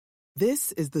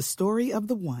This is the story of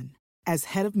the one. As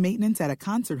head of maintenance at a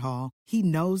concert hall, he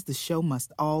knows the show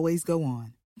must always go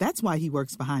on. That's why he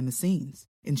works behind the scenes,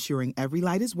 ensuring every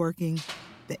light is working,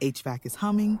 the HVAC is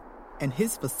humming, and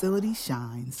his facility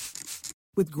shines.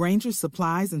 With Grainger's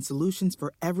supplies and solutions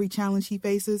for every challenge he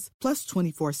faces, plus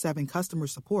 24/7 customer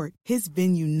support, his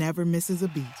venue never misses a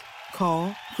beat.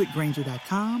 Call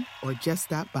quickgrainger.com or just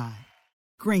stop by.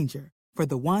 Grainger, for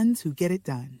the ones who get it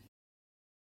done.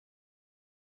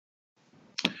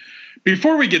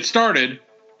 Before we get started,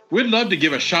 we'd love to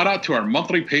give a shout out to our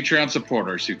monthly Patreon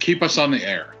supporters who keep us on the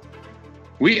air.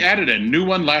 We added a new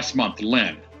one last month,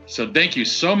 Lynn. So thank you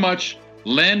so much,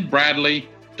 Lynn, Bradley,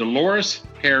 Dolores,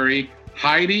 Harry,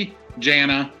 Heidi,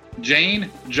 Jana, Jane,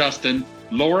 Justin,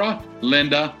 Laura,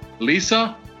 Linda,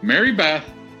 Lisa, Mary Beth,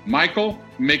 Michael,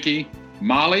 Mickey,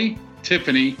 Molly,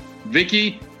 Tiffany,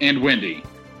 Vicky, and Wendy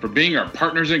for being our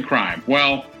partners in crime.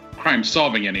 Well, crime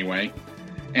solving anyway.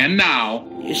 And now,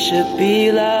 you should be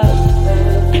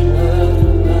loved.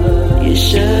 You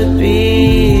should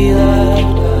be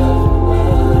loved.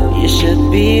 You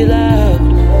should be loved.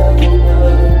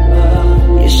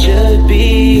 You should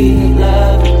be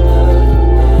loved.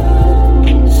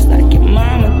 Just like your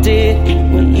mama did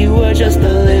when you were just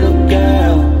a little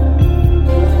girl.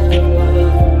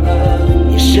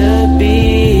 You should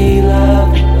be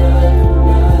loved.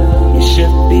 You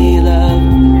should be loved.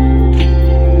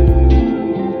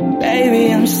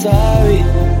 Baby, I'm sorry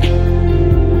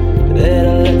that I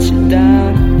let you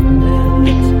down,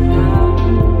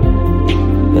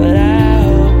 but I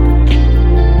hope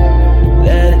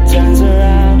that it turns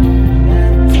around.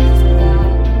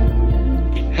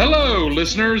 hello,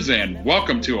 listeners, and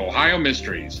welcome to Ohio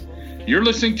Mysteries. You're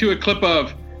listening to a clip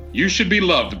of You Should Be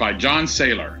Loved by John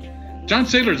Saylor. John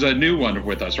Saylor's a new one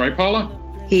with us, right, Paula?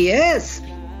 He is.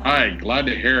 Hi, glad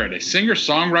to hear it. A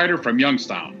singer-songwriter from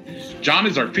Youngstown. John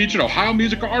is our featured Ohio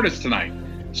musical artist tonight.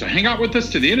 So hang out with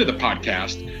us to the end of the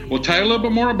podcast. We'll tell you a little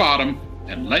bit more about him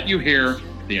and let you hear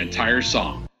the entire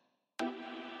song.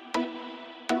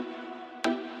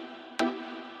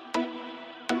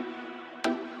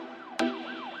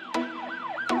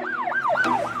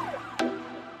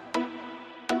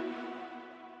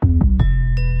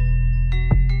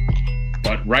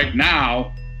 But right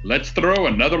now, let's throw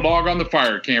another log on the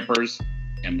fire, campers,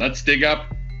 and let's dig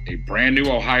up a brand new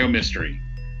Ohio mystery.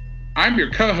 I'm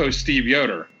your co-host, Steve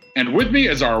Yoder, and with me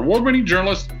is our award-winning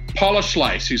journalist, Paula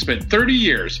Schleiss, who spent 30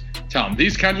 years telling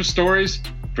these kinds of stories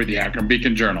for the Akron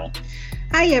Beacon Journal.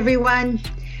 Hi, everyone.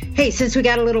 Hey, since we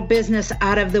got a little business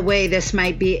out of the way, this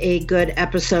might be a good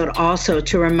episode also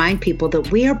to remind people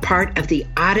that we are part of the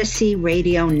Odyssey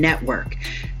Radio Network.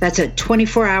 That's a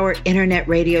 24-hour internet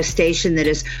radio station that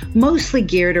is mostly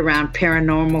geared around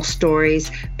paranormal stories,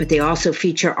 but they also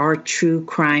feature our true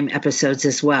crime episodes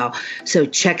as well. So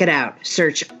check it out.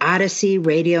 Search Odyssey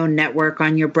Radio Network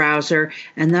on your browser,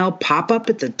 and they'll pop up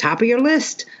at the top of your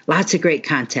list. Lots of great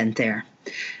content there.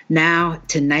 Now,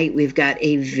 tonight we've got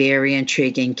a very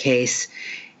intriguing case.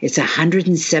 It's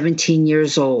 117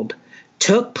 years old,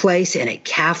 took place in a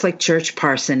Catholic church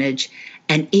parsonage,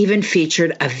 and even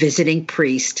featured a visiting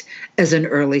priest as an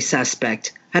early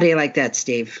suspect. How do you like that,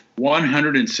 Steve?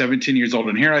 117 years old.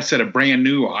 And here I said a brand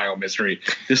new Ohio mystery.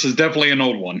 This is definitely an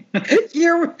old one.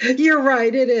 You're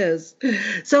right, it is.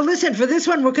 So listen, for this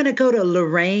one, we're going to go to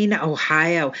Lorain,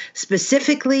 Ohio,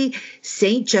 specifically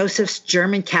St. Joseph's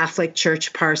German Catholic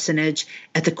Church Parsonage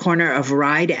at the corner of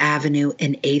Ride Avenue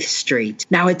and 8th Street.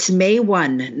 Now, it's May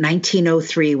 1,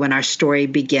 1903, when our story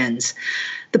begins.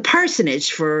 The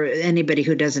parsonage, for anybody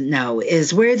who doesn't know,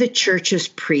 is where the church's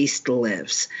priest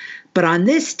lives. But on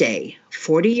this day,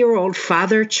 40-year-old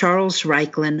Father Charles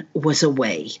Reichlin was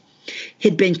away.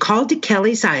 He'd been called to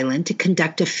Kelly's Island to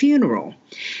conduct a funeral.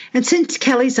 And since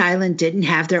Kelly's Island didn't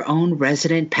have their own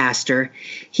resident pastor,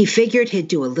 he figured he'd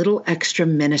do a little extra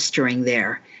ministering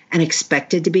there and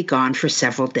expected to be gone for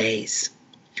several days.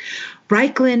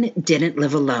 Reichlin didn't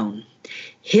live alone.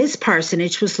 His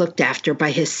parsonage was looked after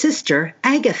by his sister,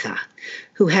 Agatha,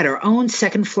 who had her own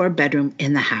second-floor bedroom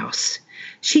in the house.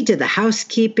 She did the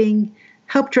housekeeping,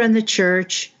 helped run the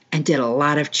church, and did a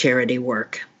lot of charity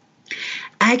work.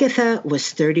 Agatha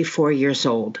was 34 years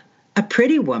old, a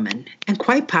pretty woman, and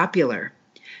quite popular.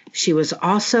 She was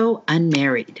also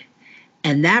unmarried,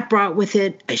 and that brought with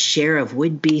it a share of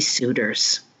would-be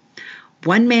suitors.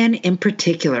 One man in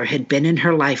particular had been in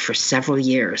her life for several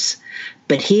years,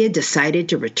 but he had decided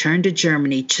to return to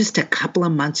Germany just a couple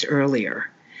of months earlier.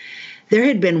 There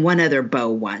had been one other beau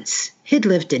once. He'd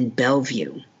lived in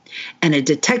Bellevue, and a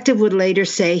detective would later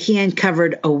say he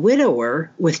uncovered a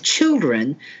widower with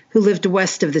children who lived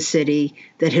west of the city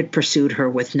that had pursued her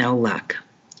with no luck.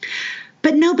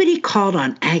 But nobody called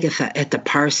on Agatha at the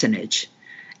parsonage,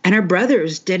 and her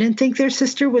brothers didn't think their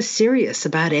sister was serious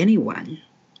about anyone.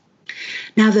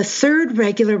 Now, the third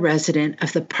regular resident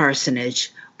of the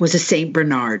parsonage was a St.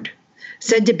 Bernard,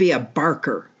 said to be a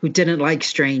barker who didn't like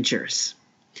strangers.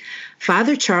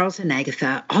 Father Charles and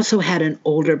Agatha also had an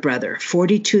older brother,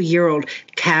 42-year-old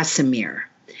Casimir.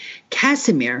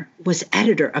 Casimir was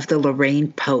editor of the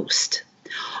Lorraine Post.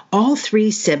 All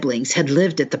three siblings had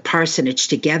lived at the parsonage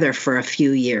together for a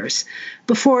few years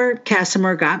before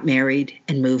Casimir got married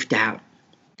and moved out.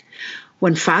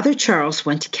 When Father Charles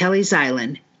went to Kelly's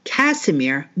Island,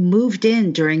 Casimir moved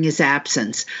in during his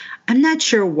absence. I'm not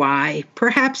sure why.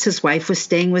 Perhaps his wife was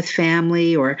staying with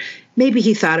family, or maybe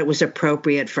he thought it was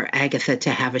appropriate for Agatha to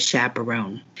have a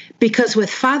chaperone. Because with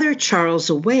Father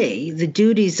Charles away, the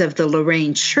duties of the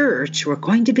Lorraine Church were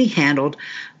going to be handled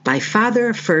by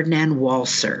Father Ferdinand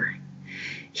Walser.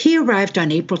 He arrived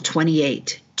on April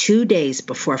 28, 2 days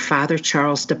before Father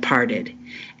Charles departed,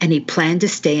 and he planned to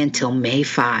stay until May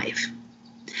 5.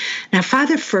 Now,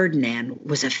 Father Ferdinand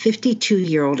was a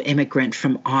 52-year-old immigrant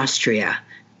from Austria,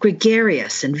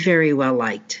 gregarious and very well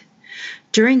liked.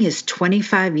 During his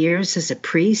 25 years as a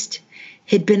priest,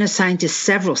 he'd been assigned to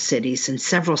several cities and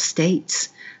several states,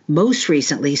 most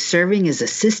recently serving as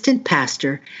assistant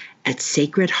pastor at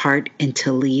Sacred Heart in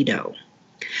Toledo.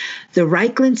 The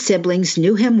Reichland siblings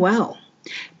knew him well.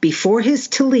 Before his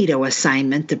Toledo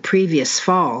assignment the previous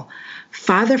fall,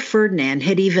 Father Ferdinand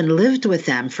had even lived with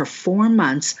them for 4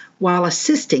 months while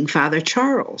assisting Father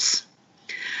Charles.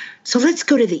 So let's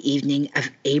go to the evening of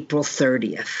April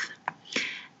 30th.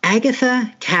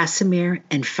 Agatha, Casimir,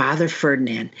 and Father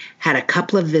Ferdinand had a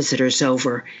couple of visitors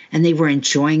over, and they were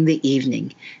enjoying the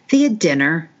evening. They had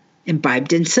dinner,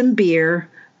 imbibed in some beer,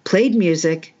 played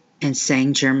music, and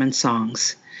sang German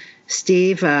songs.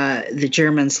 Steve, the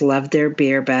Germans loved their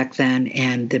beer back then,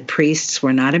 and the priests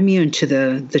were not immune to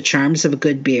the charms of a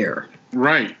good beer.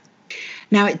 Right.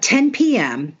 Now, at 10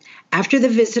 p.m., after the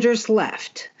visitors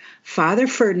left, Father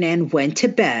Ferdinand went to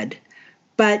bed,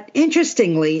 but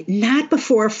interestingly, not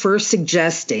before first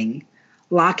suggesting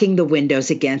locking the windows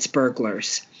against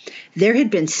burglars. There had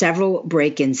been several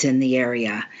break-ins in the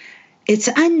area. It's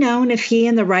unknown if he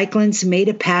and the Reichlands made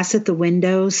a pass at the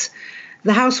windows.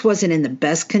 The house wasn't in the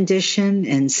best condition,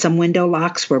 and some window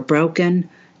locks were broken.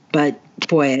 But,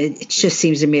 boy, it just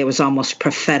seems to me it was almost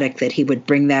prophetic that he would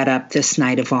bring that up this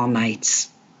night of all nights.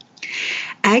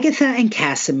 Agatha and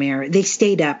Casimir, they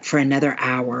stayed up for another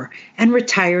hour and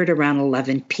retired around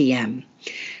 11 p.m.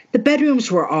 The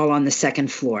bedrooms were all on the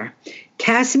second floor.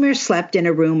 Casimir slept in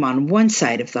a room on one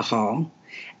side of the hall.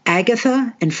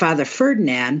 Agatha and Father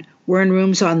Ferdinand were in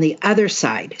rooms on the other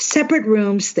side, separate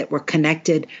rooms that were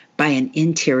connected by an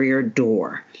interior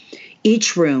door.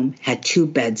 Each room had 2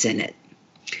 beds in it.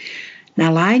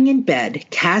 Now, lying in bed,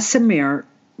 Casimir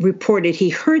reported he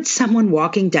heard someone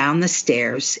walking down the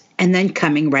stairs and then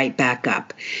coming right back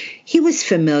up. He was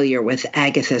familiar with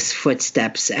Agatha's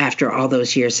footsteps after all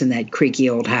those years in that creaky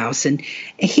old house, and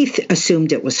he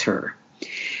assumed it was her.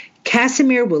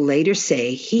 Casimir will later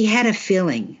say he had a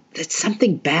feeling that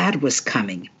something bad was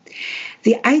coming.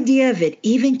 The idea of it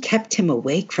even kept him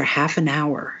awake for half an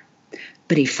hour,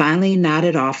 but he finally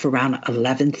nodded off around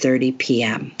 11:30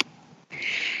 p.m.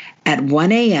 At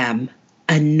 1 a.m.,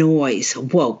 a noise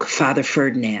woke Father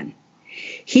Ferdinand.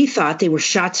 He thought they were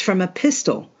shots from a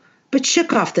pistol, but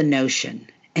shook off the notion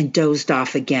and dozed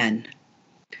off again.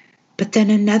 But then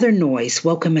another noise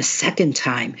woke him a second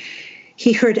time.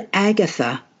 He heard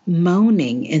Agatha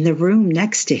moaning in the room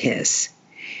next to his.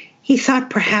 He thought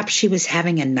perhaps she was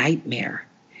having a nightmare.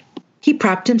 He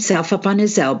propped himself up on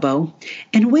his elbow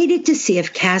and waited to see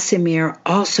if Casimir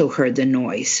also heard the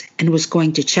noise and was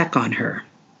going to check on her.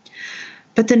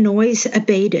 But the noise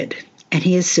abated, and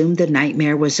he assumed the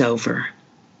nightmare was over.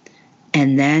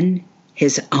 And then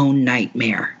his own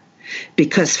nightmare,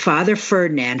 because Father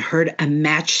Ferdinand heard a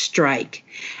match strike,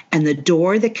 and the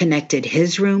door that connected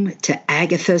his room to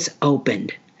Agatha's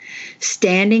opened.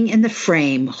 Standing in the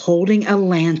frame, holding a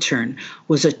lantern,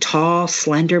 was a tall,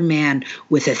 slender man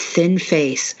with a thin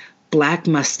face, black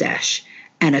mustache,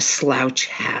 and a slouch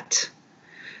hat.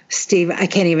 Steve, I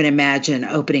can't even imagine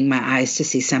opening my eyes to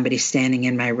see somebody standing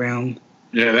in my room.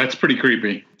 Yeah, that's pretty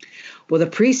creepy. Well, the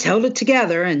priest held it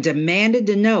together and demanded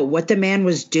to know what the man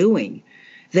was doing,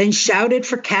 then shouted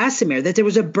for Casimir that there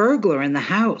was a burglar in the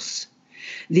house.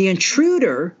 The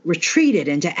intruder retreated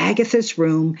into Agatha's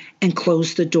room and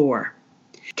closed the door.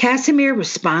 Casimir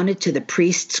responded to the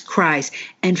priest's cries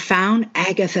and found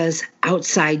Agatha's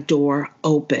outside door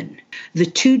open. The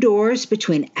 2 doors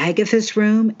between Agatha's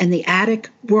room and the attic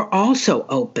were also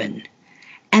open.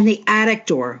 and the attic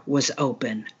door was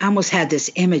open. I almost had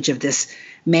this image of this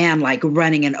man like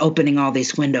running and opening all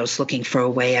these windows looking for a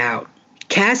way out.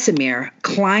 Casimir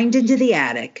climbed into the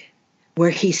attic where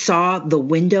he saw the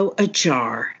window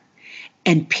ajar,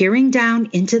 and peering down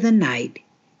into the night,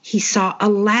 he saw a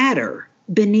ladder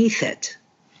beneath it.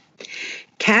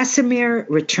 Casimir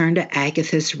returned to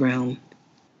Agatha's room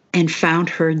and found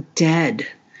her dead,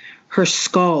 her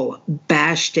skull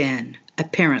bashed in,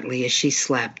 apparently as she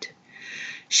slept.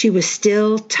 She was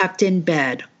still tucked in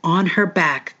bed, on her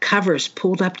back, covers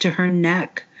pulled up to her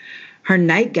neck. Her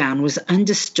nightgown was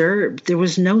undisturbed. There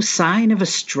was no sign of a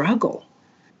struggle.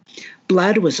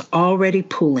 Blood was already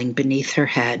pooling beneath her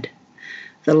head.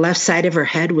 The left side of her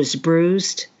head was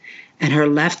bruised, and her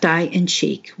left eye and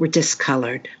cheek were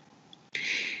discolored.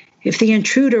 If the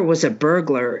intruder was a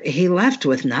burglar, he left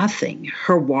with nothing.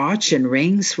 Her watch and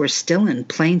rings were still in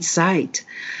plain sight.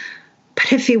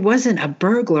 But if he wasn't a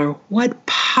burglar, what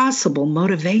possible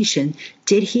motivation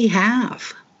did he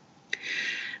have?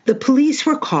 The police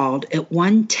were called at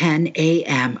 1:10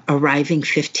 a.m., arriving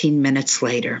 15 minutes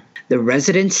later. The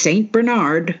resident St.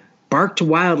 Bernard barked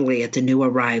wildly at the new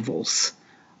arrivals,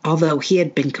 although he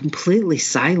had been completely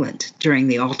silent during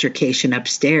the altercation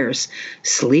upstairs,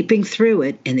 sleeping through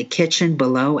it in the kitchen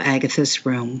below Agatha's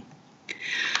room.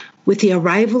 With the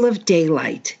arrival of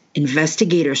daylight,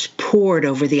 investigators pored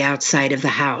over the outside of the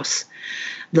house.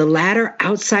 The ladder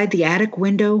outside the attic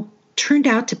window turned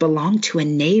out to belong to a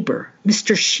neighbor,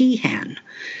 Mr. Sheehan.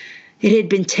 It had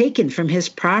been taken from his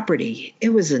property. It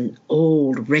was an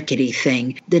old, rickety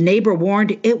thing. The neighbor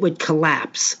warned it would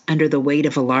collapse under the weight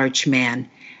of a large man,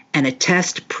 and a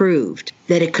test proved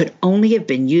that it could only have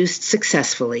been used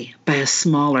successfully by a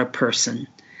smaller person.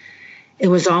 It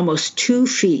was almost 2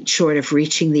 feet short of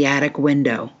reaching the attic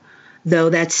window, though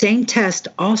that same test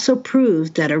also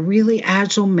proved that a really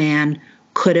agile man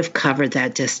could have covered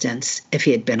that distance if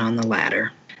he had been on the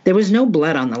ladder. There was no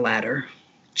blood on the ladder,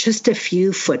 just a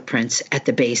few footprints at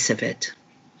the base of it.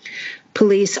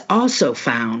 Police also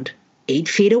found, 8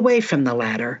 feet away from the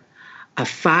ladder, a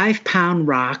 5-pound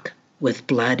rock with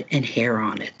blood and hair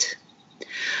on it.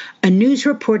 A news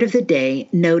report of the day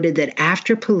noted that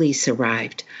after police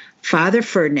arrived, Father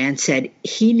Ferdinand said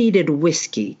he needed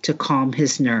whiskey to calm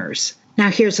his nerves. Now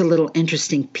here's a little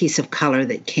interesting piece of color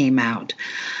that came out.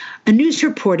 A news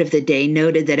report of the day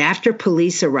noted that after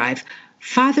police arrived,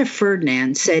 Father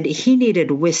Ferdinand said he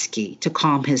needed whiskey to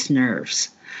calm his nerves.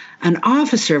 An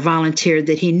officer volunteered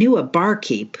that he knew a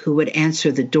barkeep who would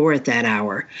answer the door at that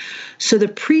hour, so the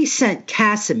priest sent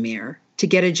Casimir to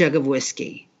get a jug of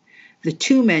whiskey. The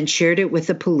 2 men shared it with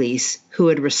the police, who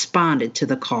had responded to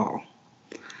the call.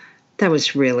 That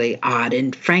was really odd,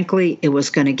 and frankly, it was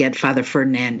going to get Father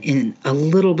Ferdinand in a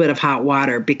little bit of hot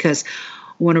water, because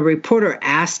when a reporter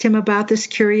asked him about this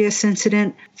curious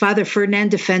incident, Father Ferdinand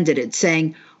defended it,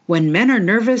 saying, "When men are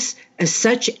nervous, as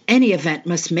such any event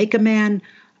must make a man,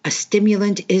 a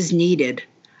stimulant is needed.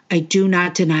 I do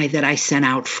not deny that I sent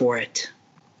out for it."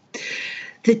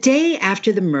 The day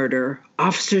after the murder,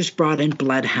 officers brought in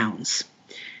bloodhounds.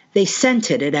 They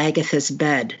scented at Agatha's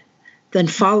bed, then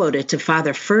followed it to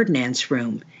Father Ferdinand's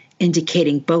room,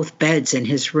 indicating both beds in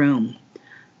his room.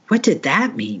 What did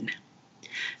that mean?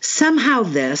 Somehow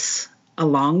this,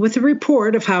 along with a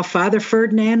report of how Father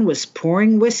Ferdinand was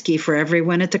pouring whiskey for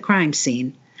everyone at the crime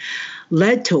scene,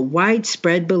 led to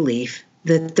widespread belief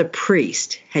that the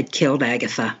priest had killed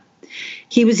Agatha.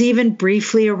 He was even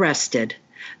briefly arrested,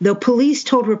 though police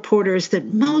told reporters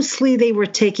that mostly they were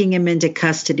taking him into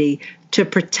custody to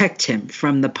protect him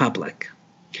from the public.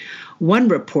 One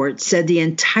report said the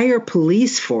entire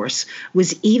police force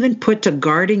was even put to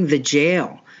guarding the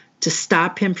jail to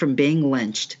stop him from being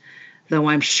lynched, though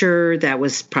I'm sure that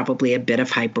was probably a bit of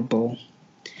hyperbole.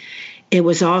 It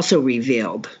was also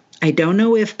revealed, I don't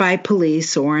know if by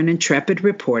police or an intrepid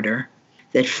reporter,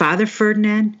 that Father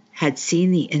Ferdinand had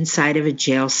seen the inside of a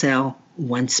jail cell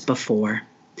once before.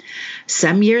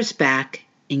 Some years back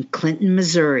in Clinton,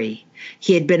 Missouri,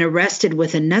 he had been arrested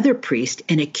with another priest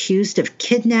and accused of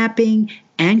kidnapping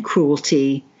and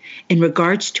cruelty in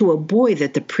regards to a boy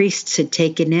that the priests had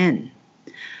taken in.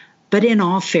 But in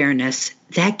all fairness,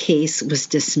 that case was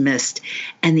dismissed,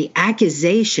 and the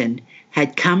accusation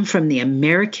had come from the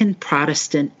American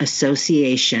Protestant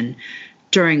Association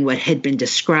during what had been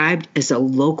described as a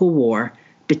local war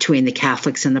between the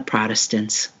Catholics and the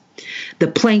Protestants. The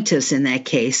plaintiffs in that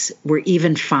case were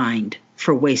even fined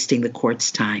for wasting the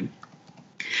court's time.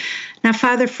 Now,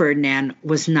 Father Ferdinand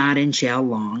was not in jail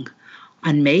long.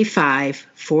 On May 5,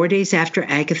 4 days after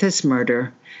Agatha's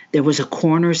murder, there was a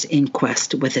coroner's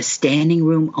inquest with a standing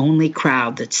room only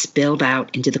crowd that spilled out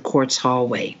into the court's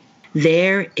hallway.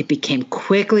 There, it became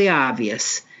quickly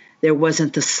obvious there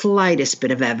wasn't the slightest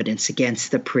bit of evidence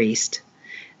against the priest.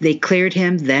 They cleared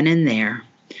him then and there.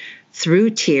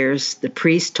 Through tears, the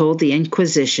priest told the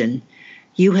Inquisition,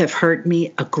 "You have hurt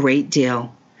me a great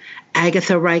deal.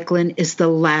 Agatha Reichlin is the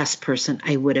last person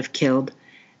I would have killed,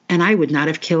 and I would not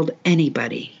have killed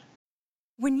anybody."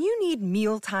 When you need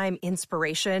mealtime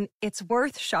inspiration, it's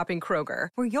worth shopping Kroger,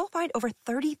 where you'll find over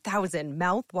 30,000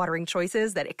 mouth-watering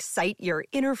choices that excite your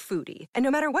inner foodie. And no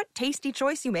matter what tasty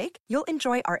choice you make, you'll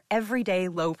enjoy our everyday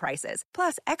low prices,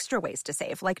 plus extra ways to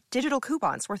save, like digital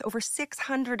coupons worth over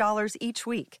 $600 each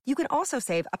week. You can also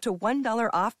save up to $1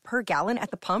 off per gallon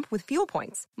at the pump with fuel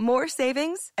points. More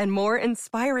savings and more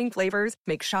inspiring flavors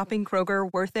make shopping Kroger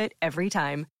worth it every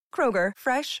time. Kroger,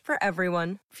 fresh for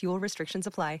everyone. Fuel restrictions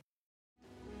apply.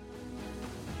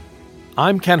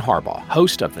 I'm Ken Harbaugh,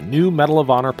 host of the new Medal of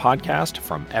Honor podcast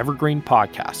from Evergreen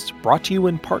Podcasts, brought to you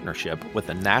in partnership with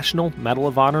the National Medal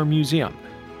of Honor Museum.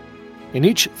 In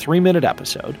each 3-minute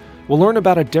episode, we'll learn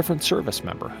about a different service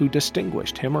member who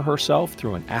distinguished him or herself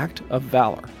through an act of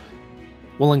valor.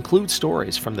 We'll include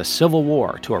stories from the Civil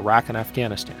War to Iraq and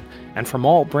Afghanistan, and from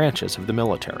all branches of the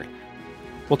military.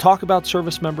 We'll talk about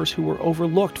service members who were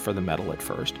overlooked for the medal at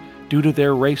first due to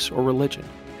their race or religion,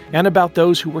 and about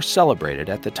those who were celebrated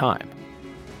at the time.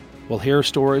 We'll hear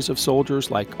stories of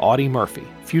soldiers like Audie Murphy,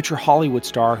 future Hollywood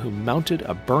star who mounted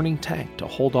a burning tank to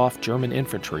hold off German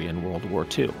infantry in World War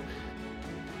II.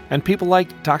 And people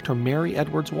like Dr. Mary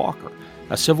Edwards Walker,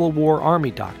 a Civil War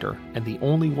Army doctor and the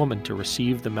only woman to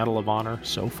receive the Medal of Honor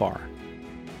so far.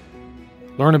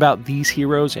 Learn about these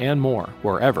heroes and more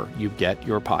wherever you get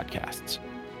your podcasts.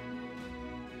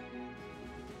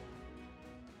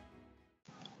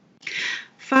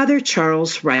 Father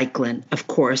Charles Reichlin, of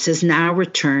course, is now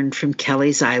returned from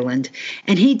Kelly's Island,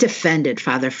 and he defended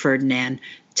Father Ferdinand,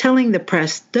 telling the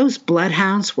press those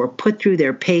bloodhounds were put through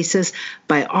their paces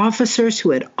by officers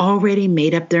who had already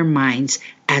made up their minds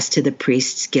as to the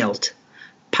priest's guilt,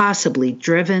 possibly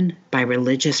driven by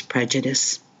religious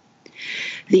prejudice.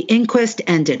 The inquest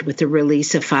ended with the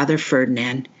release of Father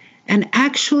Ferdinand, and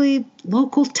actually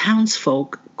local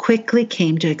townsfolk quickly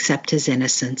came to accept his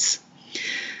innocence.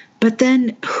 But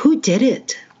then, who did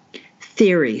it?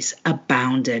 Theories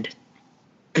abounded.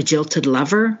 A jilted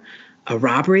lover? A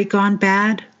robbery gone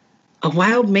bad? A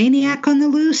wild maniac on the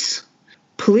loose?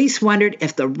 Police wondered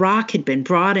if the rock had been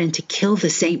brought in to kill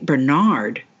the St.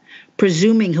 Bernard,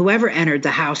 presuming whoever entered the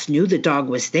house knew the dog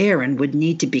was there and would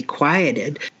need to be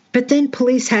quieted. But then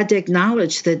police had to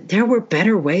acknowledge that there were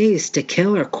better ways to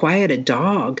kill or quiet a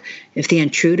dog if the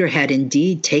intruder had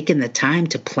indeed taken the time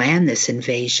to plan this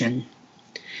invasion.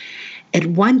 At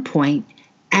one point,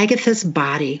 Agatha's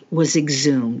body was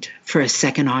exhumed for a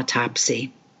second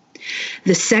autopsy.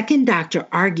 The second doctor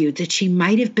argued that she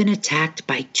might have been attacked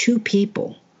by two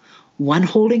people, one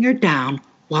holding her down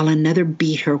while another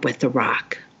beat her with the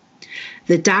rock.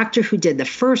 The doctor who did the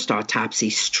first autopsy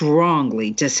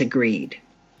strongly disagreed.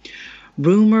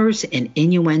 Rumors and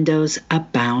innuendos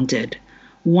abounded.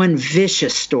 One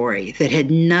vicious story that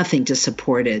had nothing to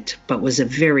support it but was a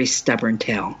very stubborn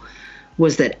tale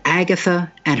was that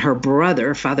Agatha and her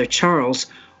brother, Father Charles,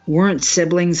 weren't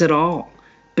siblings at all,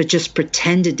 but just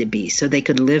pretended to be so they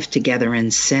could live together in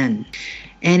sin.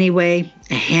 Anyway,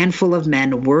 a handful of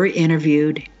men were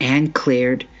interviewed and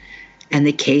cleared, and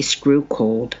the case grew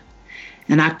cold.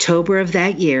 In October of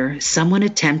that year, someone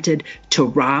attempted to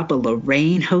rob a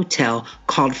Lorraine hotel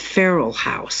called Farrell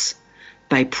House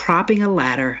by propping a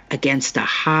ladder against a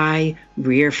high,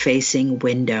 rear-facing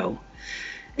window.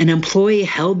 An employee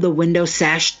held the window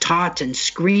sash taut and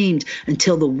screamed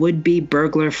until the would-be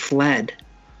burglar fled.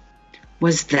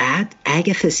 Was that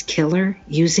Agatha's killer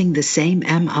using the same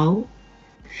M.O.?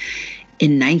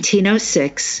 In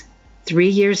 1906, 3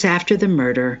 years after the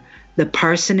murder, the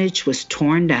parsonage was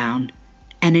torn down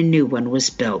and a new one was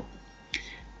built.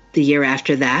 The year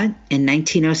after that, in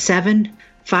 1907,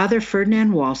 Father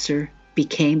Ferdinand Walser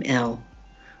became ill,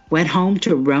 went home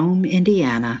to Rome,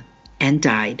 Indiana, and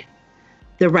died.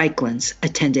 The Reichlins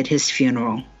attended his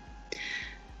funeral.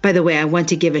 By the way, I want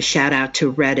to give a shout out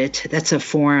to Reddit. That's a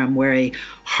forum where a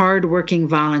hardworking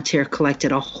volunteer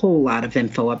collected a whole lot of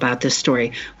info about this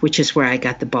story, which is where I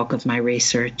got the bulk of my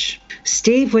research.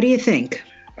 Steve, what do you think?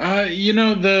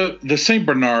 The St.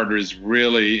 Bernard is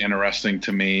really interesting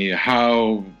to me.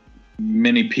 How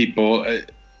many people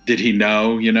did he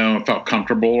know, felt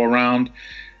comfortable around?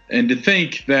 And to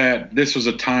think that this was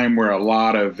a time where a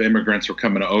lot of immigrants were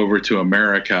coming over to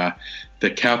America, the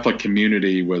Catholic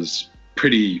community was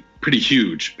pretty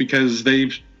huge because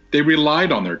they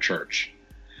relied on their church.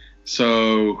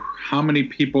 So how many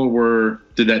people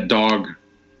did that dog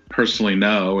personally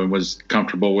know and was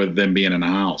comfortable with them being in a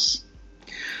house.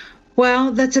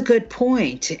 Well, that's a good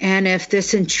point. And if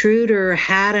this intruder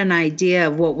had an idea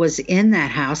of what was in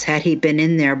that house, had he been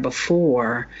in there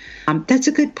before, that's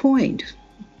a good point.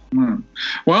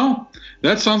 Well,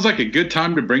 that sounds like a good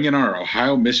time to bring in our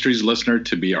Ohio Mysteries listener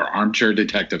to be our armchair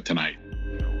detective tonight.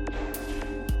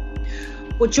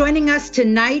 Well, joining us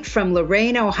tonight from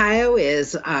Lorain, Ohio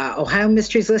is Ohio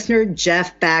Mysteries listener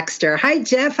Jeff Baxter. Hi,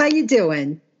 Jeff. How you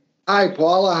doing? Hi,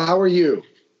 Paula. How are you?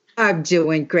 I'm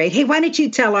doing great. Hey, why don't you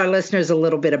tell our listeners a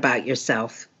little bit about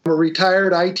yourself? I'm a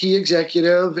retired IT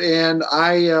executive, and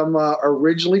I am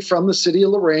originally from the city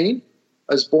of Lorain.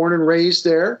 I was born and raised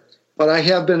there, but I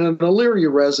have been an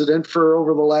Elyria resident for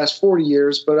over the last 40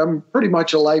 years, but I'm pretty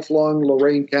much a lifelong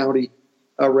Lorain County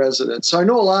resident. So I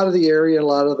know a lot of the area, a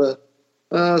lot of the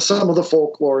some of the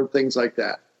folklore and things like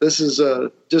that. This is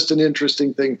just an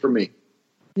interesting thing for me.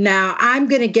 Now, I'm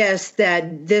going to guess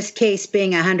that this case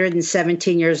being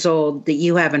 117 years old, that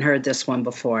you haven't heard this one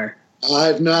before.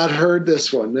 I've not heard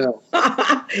this one, no.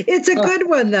 It's a good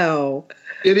one, though.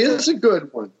 It is a good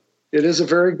one. It is a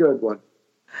very good one.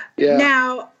 Yeah.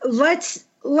 Now, let's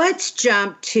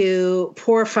jump to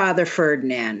poor Father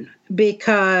Ferdinand,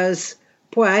 because,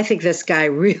 boy, I think this guy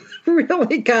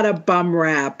really got a bum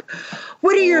rap.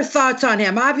 What are your thoughts on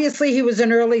him? Obviously, he was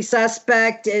an early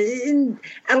suspect,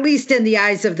 at least in the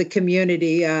eyes of the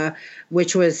community,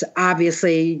 which was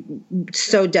obviously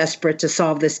so desperate to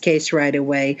solve this case right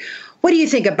away. What do you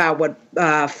think about what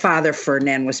Father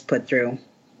Ferdinand was put through?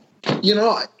 You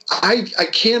know, I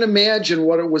can't imagine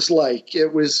what it was like.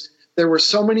 There were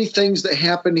so many things that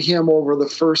happened to him over the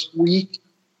first week.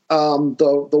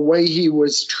 The way he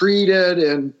was treated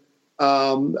and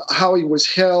how he was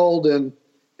held and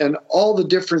all the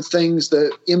different things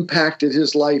that impacted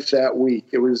his life that week.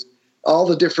 It was all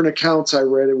the different accounts I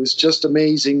read. It was just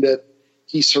amazing that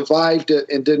he survived it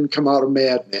and didn't come out a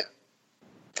madman.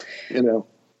 You know.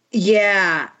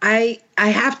 Yeah, I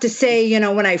have to say, you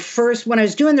know, when I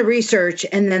was doing the research,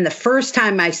 and then the first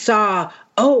time I saw,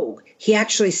 he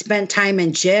actually spent time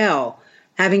in jail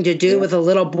having to do with a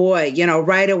little boy, you know,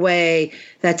 right away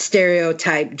that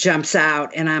stereotype jumps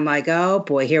out, and I'm like, oh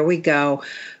boy, here we go.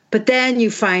 But then you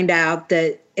find out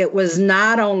that it was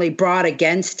not only brought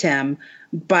against him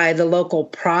by the local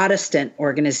Protestant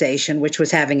organization, which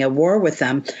was having a war with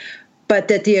them, but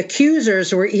that the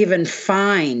accusers were even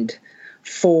fined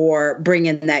for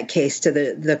bringing that case to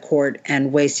the court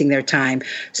and wasting their time.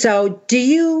 So do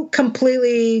you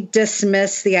completely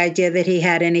dismiss the idea that he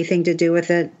had anything to do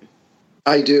with it?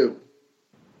 I do.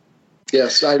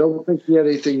 Yes, I don't think he had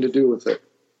anything to do with it.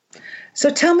 So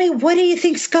tell me, what do you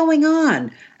think's going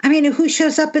on? I mean, who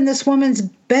shows up in this woman's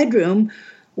bedroom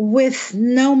with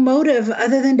no motive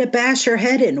other than to bash her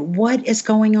head in? What is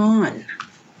going on?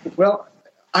 Well,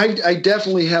 I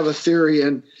definitely have a theory.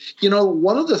 And, you know,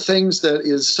 one of the things that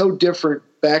is so different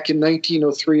back in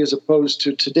 1903 as opposed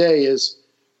to today is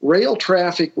rail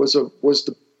traffic was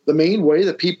the main way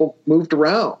that people moved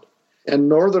around. And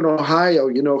northern Ohio,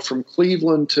 you know, from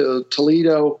Cleveland to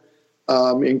Toledo,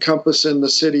 encompassing the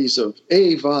cities of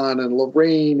Avon and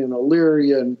Lorain and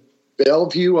Elyria and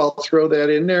Bellevue, I'll throw that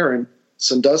in there, and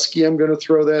Sandusky, I'm going to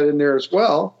throw that in there as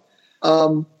well.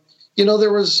 You know,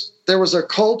 there was a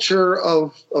culture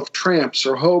of tramps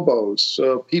or hobos,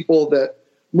 people that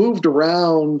moved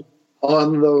around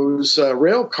on those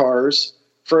rail cars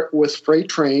with freight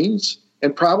trains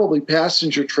and probably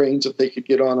passenger trains if they could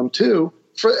get on them too,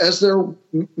 as their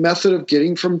method of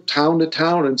getting from town to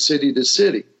town and city to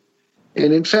city.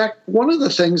 And in fact, one of the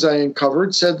things I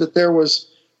uncovered said that there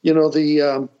was, you know,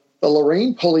 the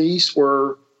Lorain police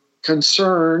were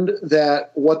concerned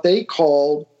that what they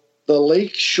called the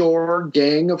Lakeshore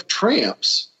Gang of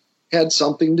Tramps had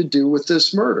something to do with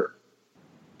this murder.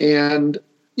 And,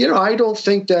 you know, I don't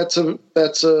think that's a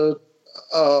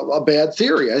bad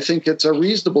theory. I think it's a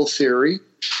reasonable theory.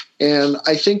 And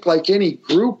I think like any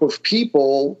group of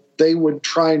people, they would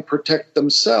try and protect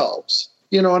themselves.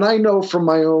 You know, and I know from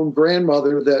my own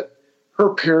grandmother that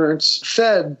her parents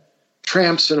fed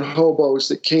tramps and hobos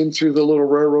that came through the little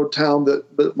railroad town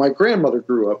that my grandmother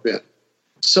grew up in.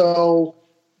 So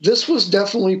this was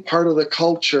definitely part of the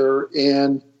culture,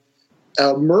 and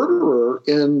a murderer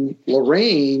in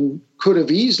Lorain could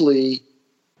have easily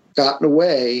gotten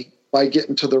away by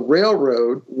getting to the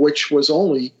railroad, which was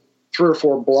only 3 or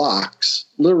 4 blocks,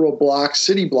 literal blocks,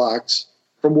 city blocks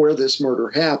from where this murder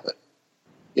happened.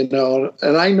 You know,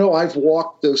 and I know I've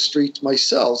walked those streets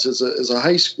myself as a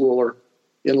high schooler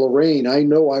in Lorain. I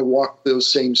know I walked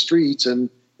those same streets and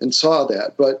saw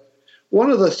that. But one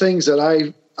of the things that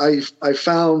I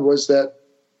found was that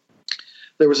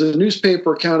there was a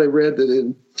newspaper account I read that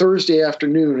in Thursday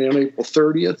afternoon on April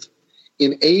 30th,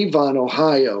 in Avon,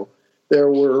 Ohio,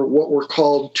 there were what were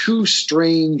called two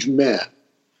strange men.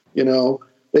 You know,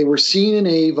 they were seen in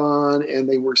Avon, and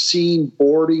they were seen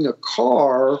boarding a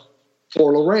car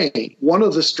for Lorraine. One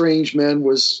of the strange men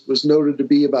was noted to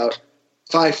be about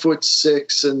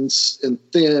 5'6" and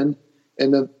thin,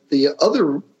 and the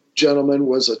other gentleman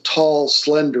was a tall,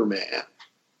 slender man.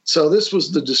 So this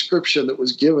was the description that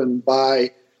was given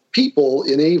by people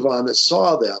in Avon that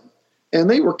saw them. And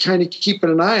they were kind of keeping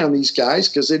an eye on these guys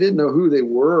because they didn't know who they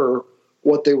were or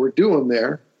what they were doing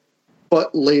there.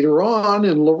 But later on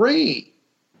in Lorraine,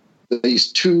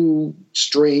 these two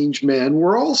strange men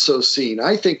were also seen.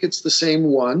 I think it's the same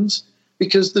ones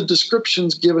because the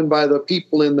descriptions given by the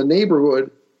people in the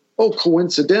neighborhood,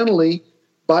 coincidentally,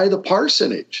 by the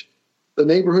parsonage. The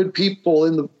neighborhood people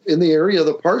in the area of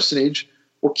the parsonage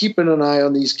were keeping an eye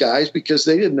on these guys because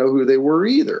they didn't know who they were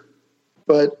either.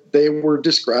 But they were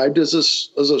described as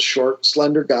a short,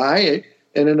 slender guy,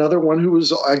 and another one who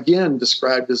was, again,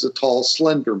 described as a tall,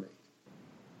 slender man.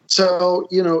 So,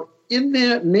 you know, in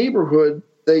that neighborhood,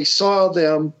 they saw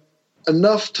them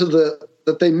enough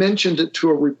that they mentioned it to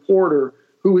a reporter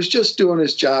who was just doing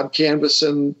his job,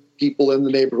 canvassing people in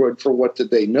the neighborhood for what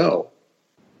did they know.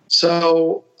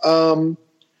 So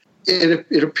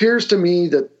it appears to me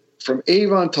that from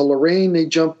Avon to Lorraine, they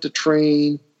jumped a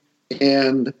train,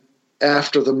 and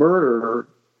after the murder,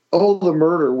 the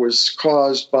murder was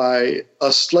caused by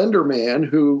a slender man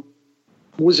who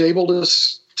was able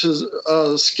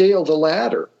to scale the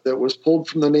ladder that was pulled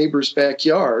from the neighbor's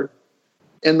backyard.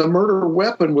 And the murder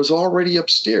weapon was already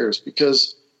upstairs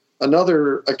because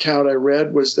another account I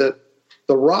read was that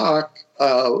the rock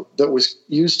that was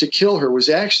used to kill her was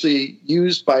actually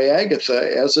used by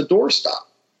Agatha as a doorstop.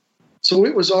 So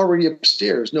it was already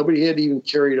upstairs. Nobody had even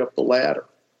carried up the ladder.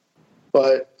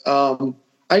 But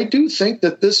I do think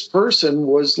that this person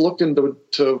was looking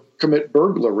to commit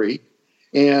burglary.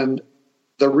 And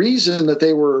the reason that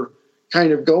they were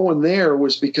kind of going there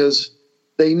was because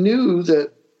they knew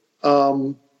that,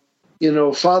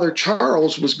 Father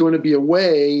Charles was going to be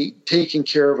away taking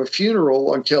care of a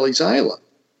funeral on Kelly's Island.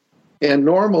 And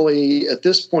normally at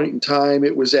this point in time,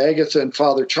 it was Agatha and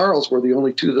Father Charles were the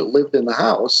only two that lived in the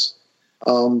house.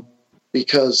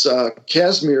 Because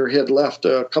Casimir had left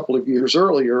a couple of years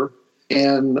earlier,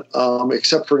 and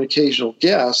except for an occasional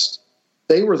guest,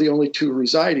 they were the only two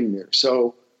residing there.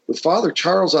 So with Father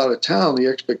Charles out of town, the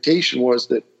expectation was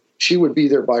that she would be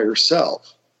there by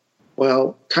herself.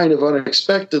 Well, kind of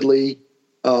unexpectedly,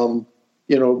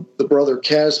 the brother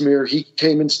Casimir, he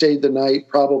came and stayed the night,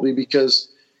 probably because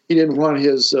he didn't want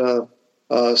his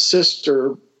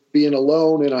sister being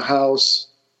alone in a house,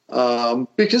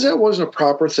 because that wasn't a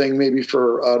proper thing maybe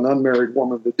for an unmarried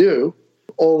woman to do.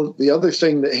 The other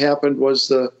thing that happened was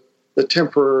the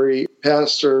temporary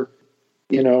pastor,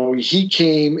 he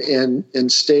came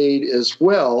and stayed as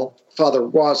well, Father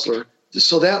Wasler.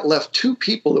 So that left two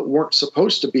people that weren't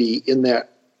supposed to be in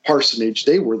that parsonage.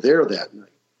 They were there that night.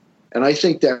 And I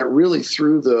think that really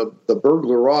threw the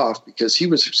burglar off because he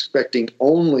was expecting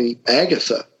only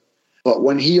Agatha. But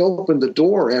when he opened the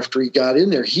door after he got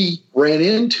in there, he ran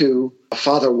into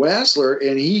Father Wasler,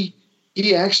 and he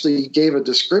actually gave a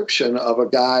description of a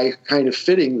guy kind of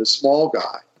fitting the small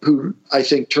guy, who I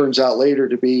think turns out later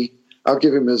to be, I'll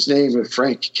give him his name, of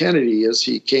Frank Kennedy, as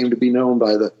he came to be known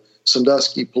by the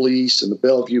Sandusky police and the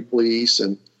Bellevue police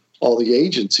and all the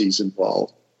agencies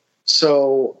involved.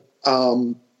 So,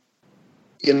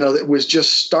 it was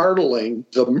just startling.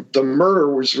 The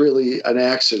murder was really an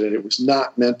accident. It was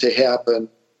not meant to happen.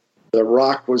 The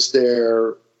rock was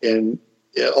there, and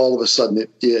all of a sudden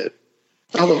it did.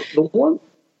 Now, the one.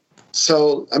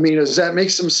 So, does that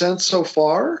make some sense so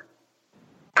far?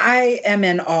 I am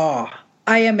in awe.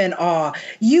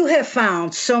 You have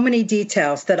found so many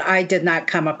details that I did not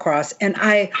come across, and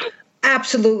I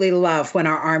absolutely love when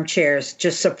our armchairs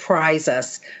just surprise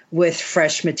us with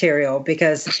fresh material,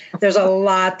 because there's a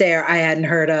lot there I hadn't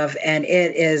heard of, and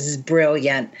it is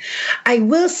brilliant. I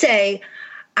will say,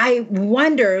 I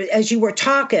wonder, as you were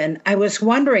talking, I was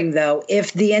wondering, though,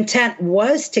 if the intent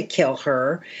was to kill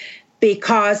her,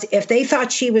 because if they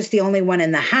thought she was the only one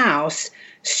in the house,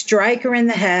 strike her in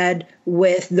the head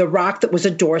with the rock that was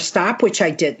a doorstop, which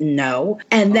I didn't know,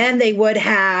 and then they would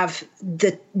have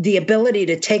the ability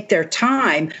to take their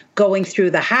time going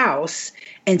through the house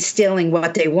and stealing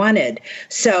what they wanted.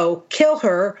 So kill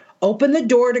her, open the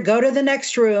door to go to the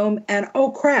next room, and oh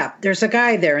crap, there's a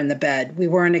guy there in the bed. We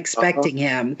weren't expecting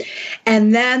him.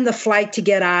 And then the flight to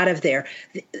get out of there.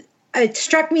 it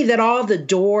struck me that all the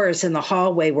doors in the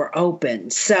hallway were open.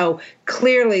 So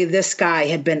clearly this guy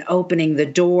had been opening the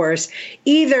doors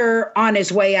either on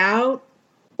his way out,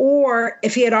 or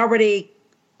if he had already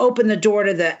opened the door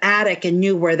to the attic and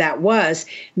knew where that was,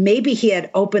 maybe he had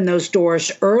opened those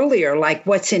doors earlier, like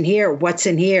what's in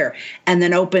here, and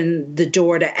then opened the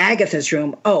door to Agatha's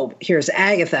room. Oh, here's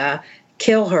Agatha,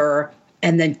 kill her,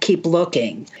 and then keep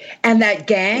looking. And that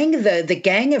gang, the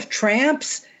gang of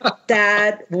tramps,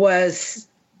 that was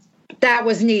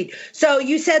neat. So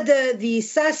you said the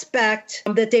suspect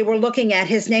that they were looking at,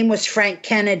 his name was Frank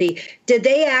Kennedy. Did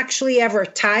they actually ever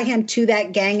tie him to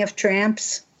that gang of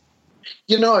tramps?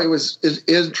 You know, it was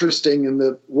interesting,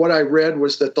 and what I read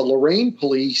was that the Lorain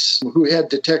police, who had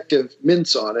Detective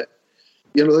Mintz on it,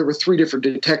 you know, there were 3 different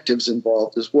detectives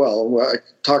involved as well. And I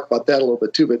talk about that a little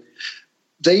bit too, but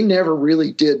they never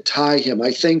really did tie him.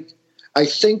 I think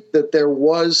that there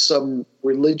was some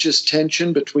religious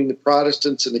tension between the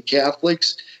Protestants and the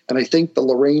Catholics, and I think the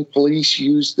Lorain police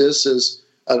used this as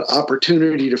an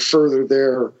opportunity to further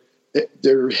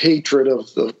their hatred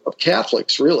of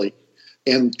Catholics, really,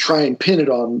 and try and pin it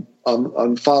on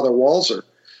Father Walser.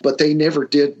 But they never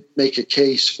did make a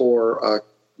case for,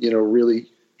 really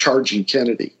charging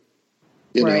Kennedy.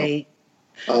 Right.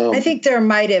 I think there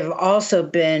might have also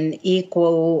been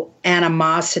equal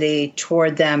animosity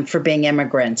toward them for being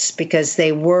immigrants, because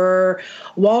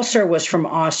Walser was from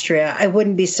Austria. I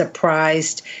wouldn't be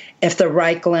surprised if the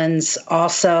Reichlands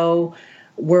also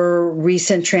were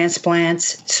recent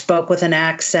transplants, spoke with an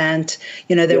accent.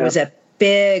 You know, there was a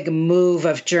big move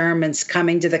of Germans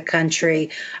coming to the country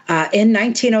in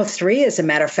 1903, as a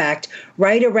matter of fact.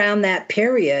 Right around that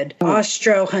period,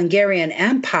 Austro-Hungarian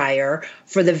Empire,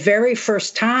 for the very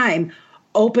first time,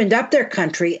 opened up their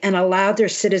country and allowed their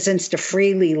citizens to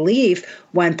freely leave,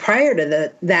 when prior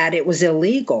to that it was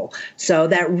illegal. So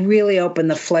that really opened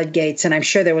the floodgates, and I'm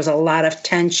sure there was a lot of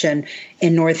tension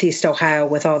in Northeast Ohio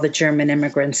with all the German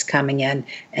immigrants coming in.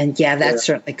 And that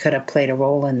certainly could have played a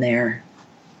role in there.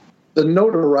 The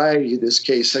notoriety of this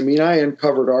case, I mean, I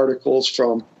uncovered articles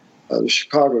from the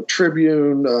Chicago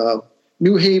Tribune,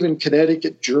 New Haven,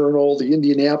 Connecticut Journal, the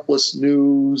Indianapolis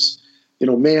News,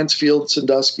 Mansfield,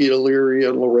 Sandusky, Elyria,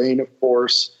 and Lorain, of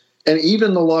course, and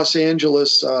even the Los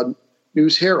Angeles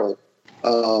News Herald.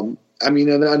 And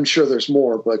I'm sure there's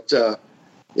more, but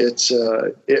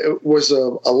it was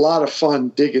a lot of fun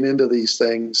digging into these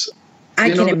things.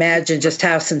 I can imagine just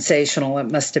how sensational it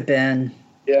must have been.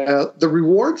 Yeah, the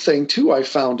reward thing, too, I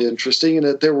found interesting, in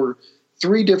that there were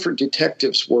 3 different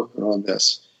detectives working on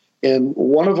this. And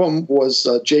one of them was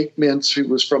Jake Mintz, who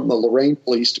was from the Lorain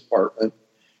Police Department,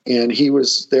 and he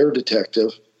was their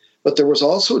detective. But there was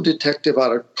also a detective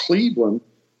out of Cleveland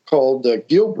called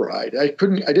Gilbride. I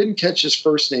didn't catch his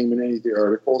first name in any of the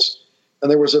articles. And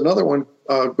there was another one,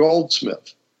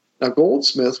 Goldsmith. Now,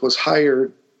 Goldsmith was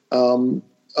hired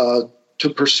to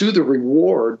pursue the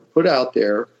reward put out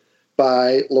there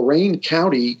by Lorain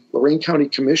County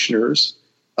commissioners.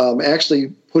 Actually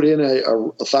put in a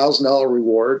 $1,000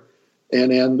 reward,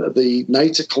 and then the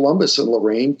Knights of Columbus in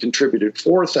Lorain contributed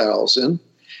 $4,000,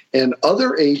 and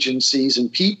other agencies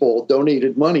and people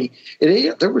donated money.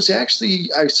 There was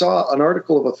actually, I saw an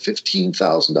article of a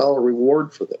 $15,000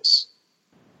 reward for this,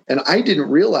 and I didn't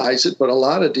realize it, but a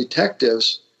lot of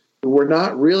detectives who were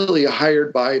not really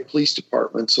hired by police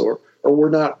departments or were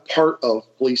not part of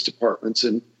police departments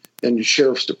and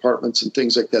sheriff's departments and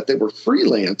things like that. They were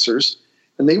freelancers,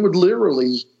 and they would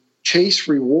literally chase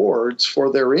rewards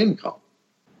for their income.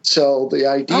 So the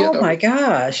idea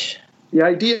the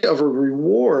idea of a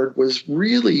reward was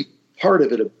really part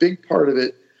of it. A big part of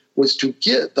it was to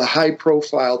get the high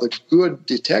profile, the good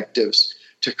detectives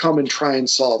to come and try and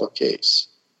solve a case.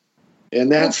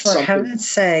 And that's for heaven's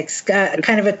sakes,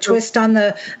 kind of a twist on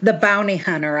the bounty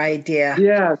hunter idea.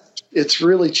 Yeah, it's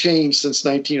really changed since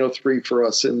 1903 for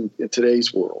us in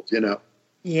today's world,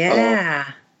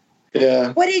 Yeah.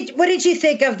 Yeah. What did you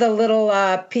think of the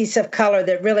little piece of color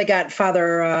that really got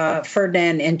Father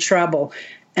Ferdinand in trouble?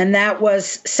 And that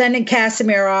was sending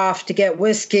Casimir off to get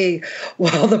whiskey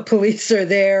while the police are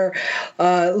there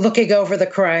looking over the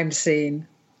crime scene.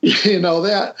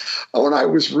 That when I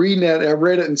was reading that, I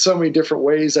read it in so many different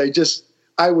ways.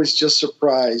 I was just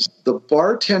surprised. The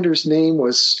bartender's name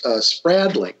was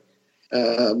Spradling,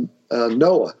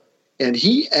 Noah, and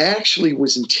he actually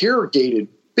was interrogated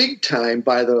big time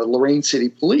by the Lorain City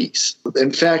Police.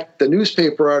 In fact, the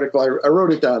newspaper article, I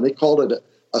wrote it down. They called it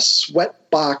a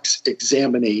sweatbox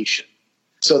examination.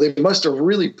 So they must have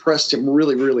really pressed him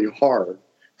really, really hard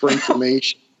for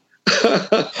information.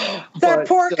 That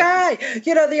poor guy.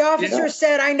 The officer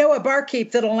said, I know a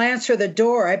barkeep that'll answer the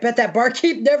door. I bet that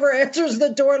barkeep never answers the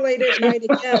door late at night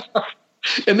again.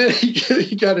 And then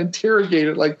he got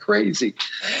interrogated like crazy.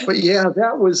 But yeah,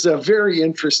 that was very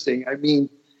interesting. I mean,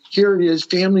 here it is,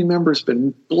 family member's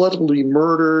been bloodily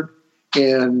murdered,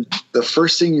 and the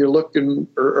first thing you're looking,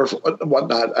 or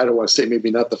whatnot, I don't want to say maybe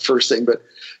not the first thing, but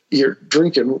you're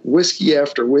drinking whiskey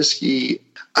after whiskey.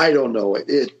 I don't know.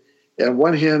 On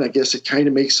one hand, I guess it kind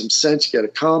of makes some sense. You got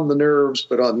to calm the nerves.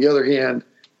 But on the other hand,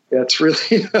 that's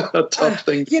really a tough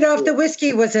thing. If the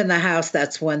whiskey was in the house,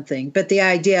 that's one thing. But the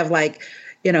idea of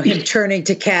him turning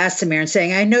to Casimir and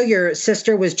saying, I know your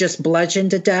sister was just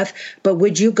bludgeoned to death, but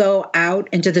would you go out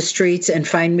into the streets and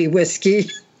find me whiskey?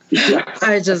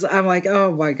 I'm like,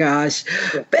 oh my gosh.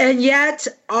 Yeah. And yet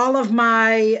all of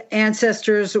my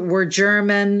ancestors were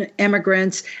German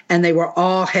immigrants, and they were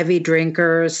all heavy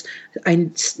drinkers. I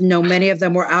know many of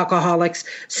them were alcoholics.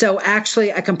 So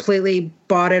actually I completely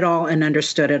bought it all and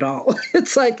understood it all.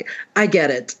 It's like, I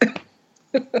get it.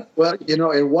 Well,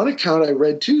 in one account I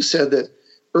read too said that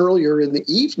earlier in the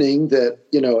evening that,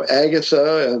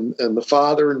 Agatha and the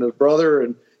father and the brother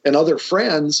and other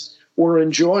friends were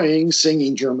enjoying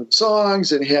singing German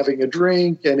songs and having a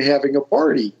drink and having a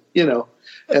party,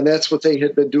 and that's what they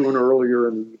had been doing earlier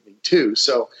in the evening too.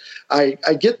 So I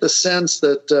get the sense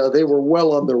that they were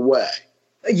well on their way.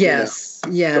 Yes.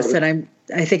 And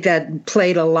I think that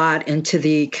played a lot into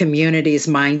the community's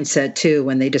mindset too,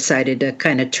 when they decided to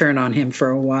kind of turn on him for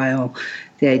a while,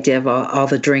 the idea of all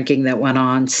the drinking that went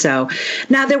on. So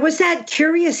now there was that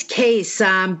curious case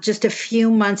just a few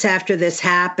months after this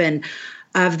happened,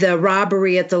 of the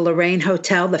robbery at the Lorraine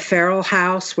Hotel, the Farrell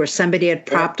House, where somebody had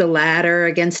propped a ladder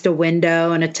against a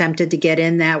window and attempted to get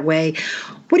in that way.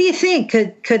 What do you think?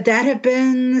 Could that have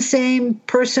been the same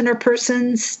person or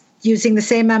persons using the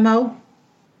same MO?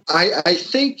 I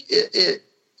think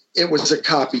it was a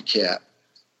copycat.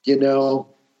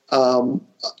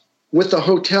 With the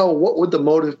hotel, what would the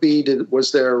motive be?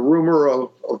 Was there a rumor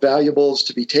of valuables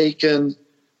to be taken?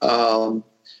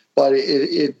 But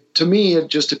to me, it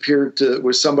just appeared to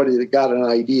was somebody that got an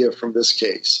idea from this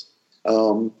case,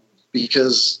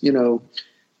 because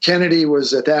Kennedy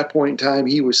was at that point in time,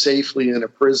 he was safely in a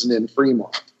prison in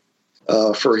Fremont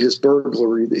for his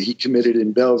burglary that he committed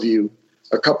in Bellevue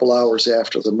a couple hours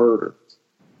after the murder.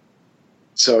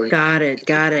 So got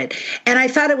it. And I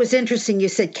thought it was interesting. You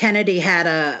said Kennedy had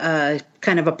a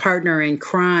kind of a partner in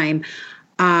crime.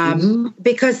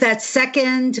 Because that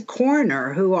second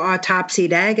coroner who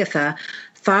autopsied Agatha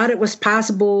thought it was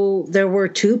possible there were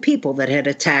two people that had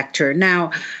attacked her.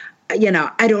 Now,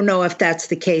 I don't know if that's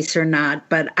the case or not,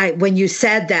 but when you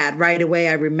said that right away,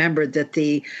 I remembered that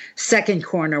the second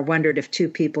coroner wondered if two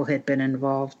people had been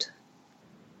involved.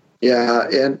 Yeah,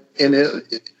 and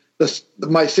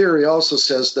my theory also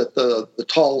says that the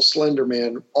tall, slender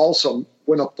man also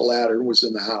went up the ladder and was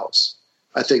in the house.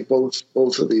 I think both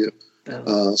of the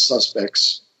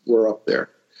suspects were up there.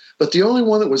 But the only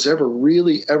one that was ever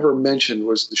mentioned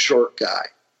was the short guy.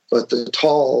 But the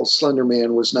tall, slender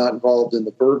man was not involved in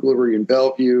the burglary in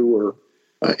Bellevue or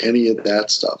any of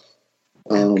that stuff.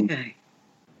 Okay.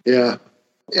 Yeah.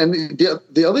 And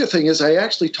the other thing is I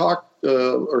actually talked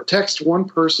or text one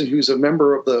person who's a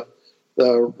member of the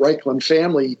Reichland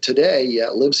family today,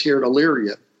 lives here in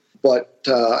Elyria. But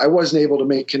I wasn't able to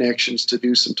make connections to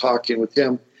do some talking with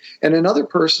him. And another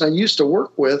person I used to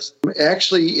work with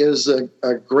actually is a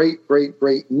great, great,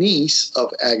 great niece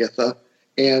of Agatha.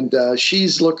 And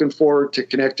she's looking forward to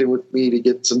connecting with me to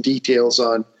get some details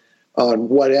on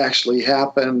what actually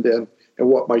happened and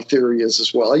what my theory is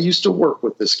as well. I used to work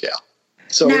with this gal.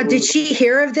 So now, did she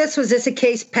hear of this? Was this a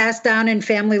case passed down in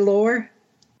family lore?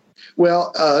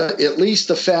 Well, at least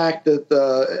the fact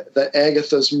that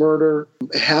Agatha's murder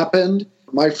happened.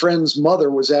 My friend's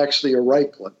mother was actually a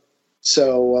Reichland.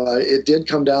 So it did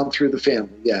come down through the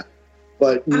family, yeah.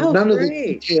 But none of the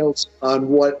details on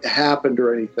what happened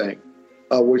or anything,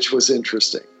 which was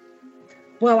interesting.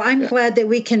 Well, I'm glad that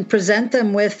we can present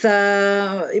them with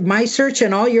my search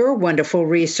and all your wonderful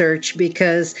research,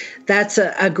 because that's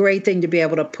a great thing to be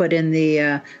able to put in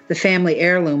the family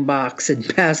heirloom box and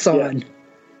pass on.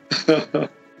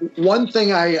 One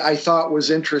thing I thought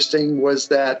was interesting was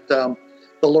that the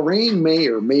Lorraine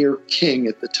mayor, Mayor King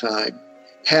at the time,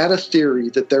 had a theory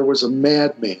that there was a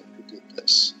madman who did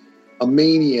this, a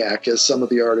maniac, as some of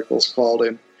the articles called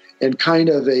him, and kind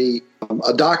of a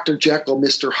Dr. Jekyll,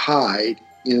 Mr. Hyde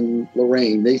in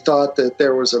Lorraine. They thought that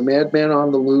there was a madman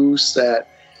on the loose that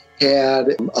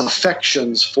had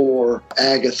affections for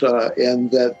Agatha,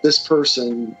 and that this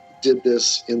person did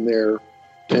this in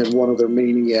one of their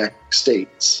maniac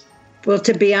states. Well,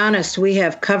 to be honest, we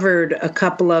have covered a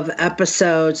couple of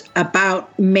episodes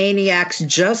about maniacs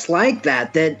just like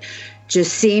that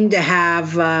just seem to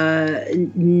have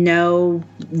no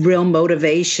real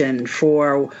motivation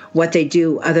for what they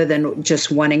do other than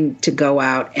just wanting to go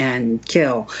out and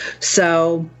kill.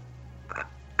 So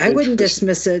I wouldn't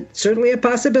dismiss it. Certainly a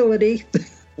possibility.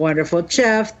 Wonderful.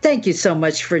 Jeff, thank you so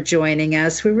much for joining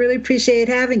us. We really appreciate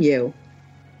having you.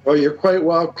 Well, you're quite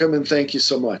welcome, and thank you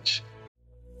so much.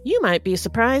 You might be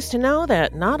surprised to know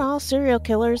that not all serial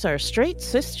killers are straight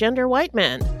cisgender white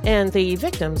men, and the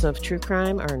victims of true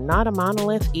crime are not a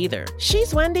monolith either.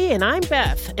 She's Wendy and I'm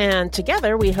Beth, and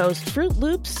together we host Fruit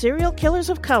Loops Serial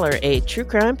Killers of Color, a true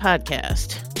crime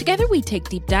podcast. Together we take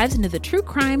deep dives into the true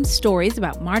crime stories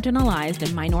about marginalized and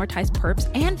minoritized perps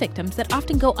and victims that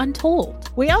often go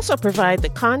untold. We also provide the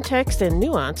context and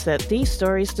nuance that these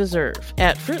stories deserve.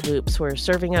 At Fruit Loops, we're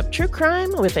serving up true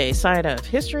crime with a side of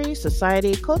history,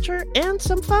 society, culture, and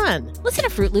some fun. Listen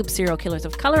to Fruit Loops Serial Killers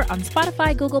of Color on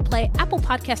Spotify, Google Play, Apple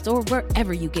Podcasts, or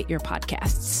wherever you get your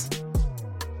podcasts.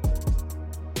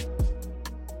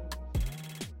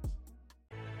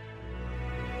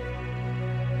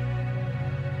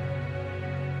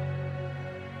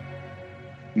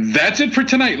 That's it for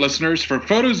tonight, listeners. For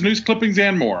photos, news clippings,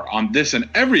 and more on this and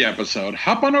every episode,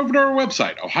 hop on over to our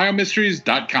website,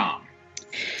 ohiomysteries.com.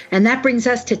 And that brings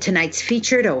us to tonight's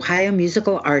featured Ohio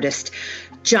musical artist.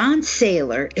 John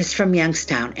Saylor is from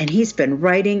Youngstown, and he's been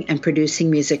writing and producing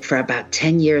music for about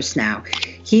 10 years now.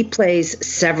 He plays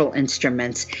several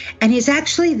instruments, and he's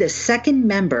actually the second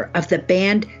member of the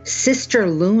band Sister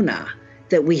Luna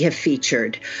that we have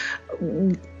featured.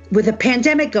 With the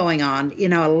pandemic going on,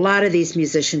 a lot of these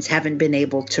musicians haven't been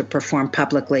able to perform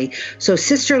publicly. So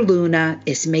Sister Luna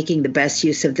is making the best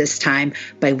use of this time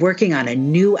by working on a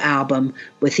new album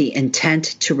with the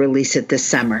intent to release it this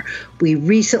summer. We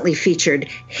recently featured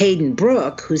Hayden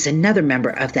Brook, who's another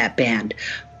member of that band.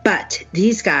 But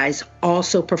these guys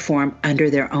also perform under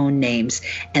their own names,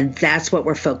 and that's what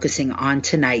we're focusing on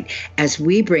tonight as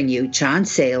we bring you John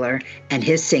Saylor and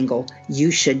his single,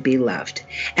 You Should Be Loved.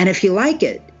 And if you like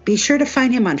it, be sure to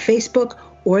find him on Facebook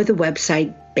or the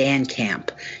website Bandcamp.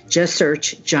 Just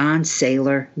search John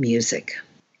Saylor Music.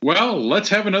 Well, let's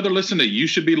have another listen to You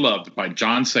Should Be Loved by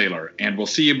John Saylor, and we'll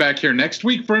see you back here next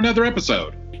week for another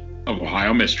episode of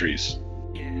Ohio Mysteries.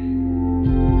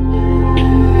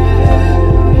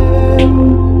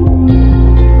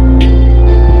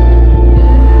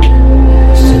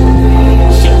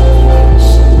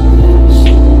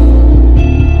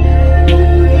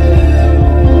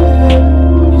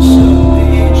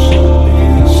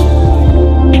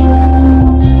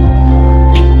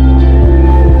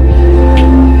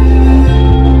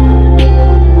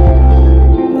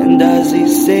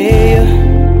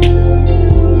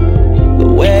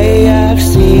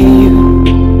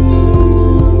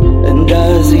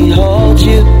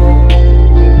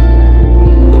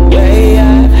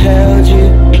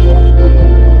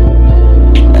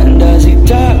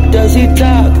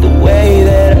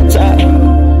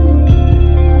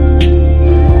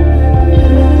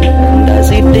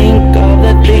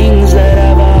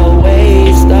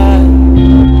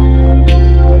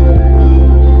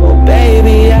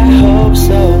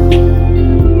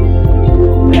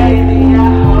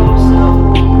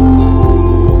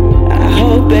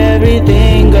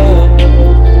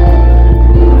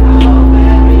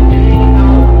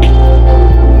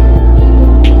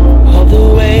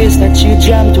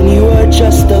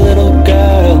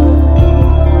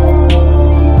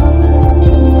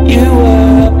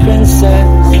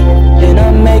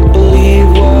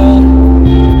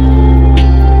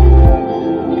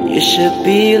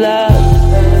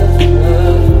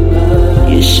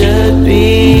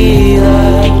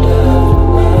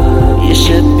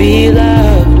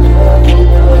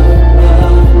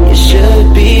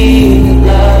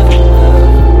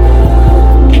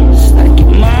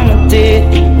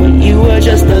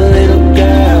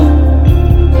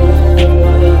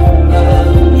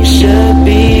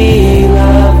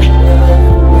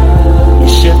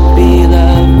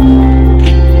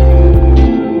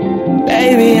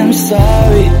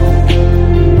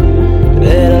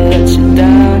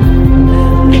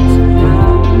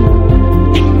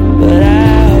 But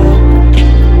I hope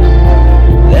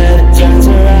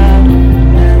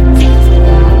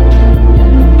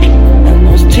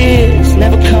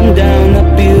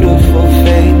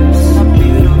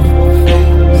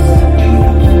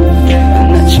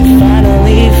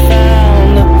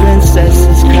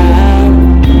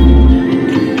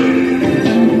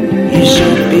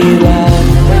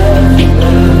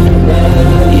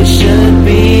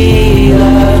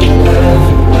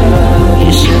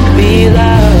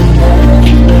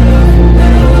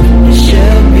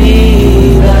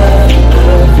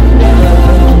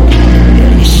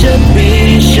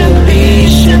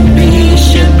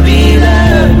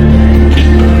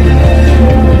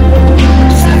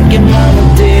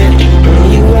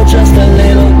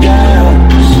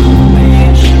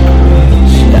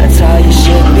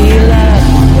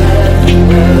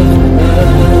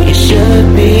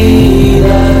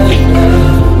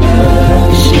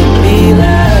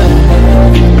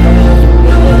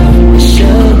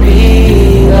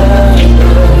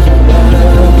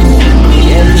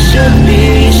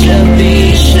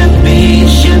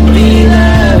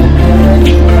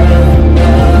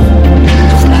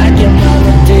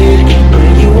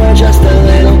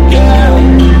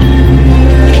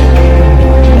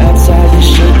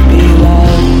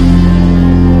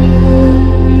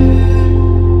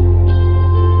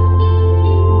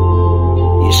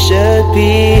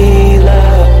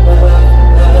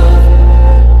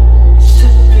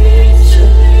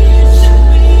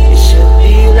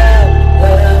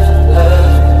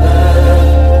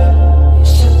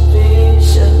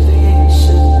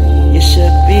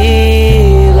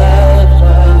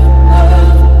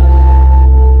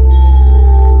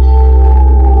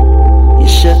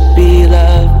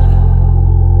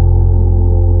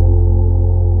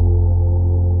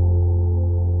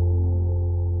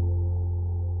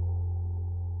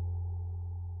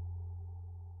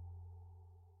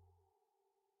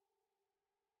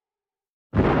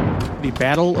The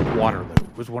Battle of Waterloo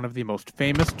was one of the most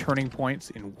famous turning points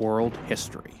in world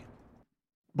history.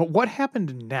 But what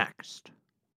happened next?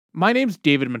 My name's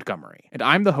David Montgomery, and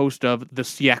I'm the host of The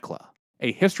Siècle,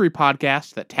 a history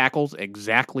podcast that tackles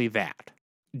exactly that.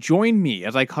 Join me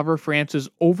as I cover France's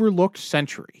overlooked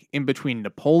century in between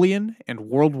Napoleon and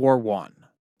World War I.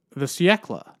 The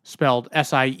Siècle, spelled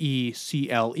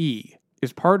S-I-E-C-L-E,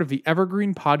 is part of the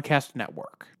Evergreen Podcast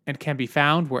Network and can be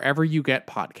found wherever you get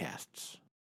podcasts.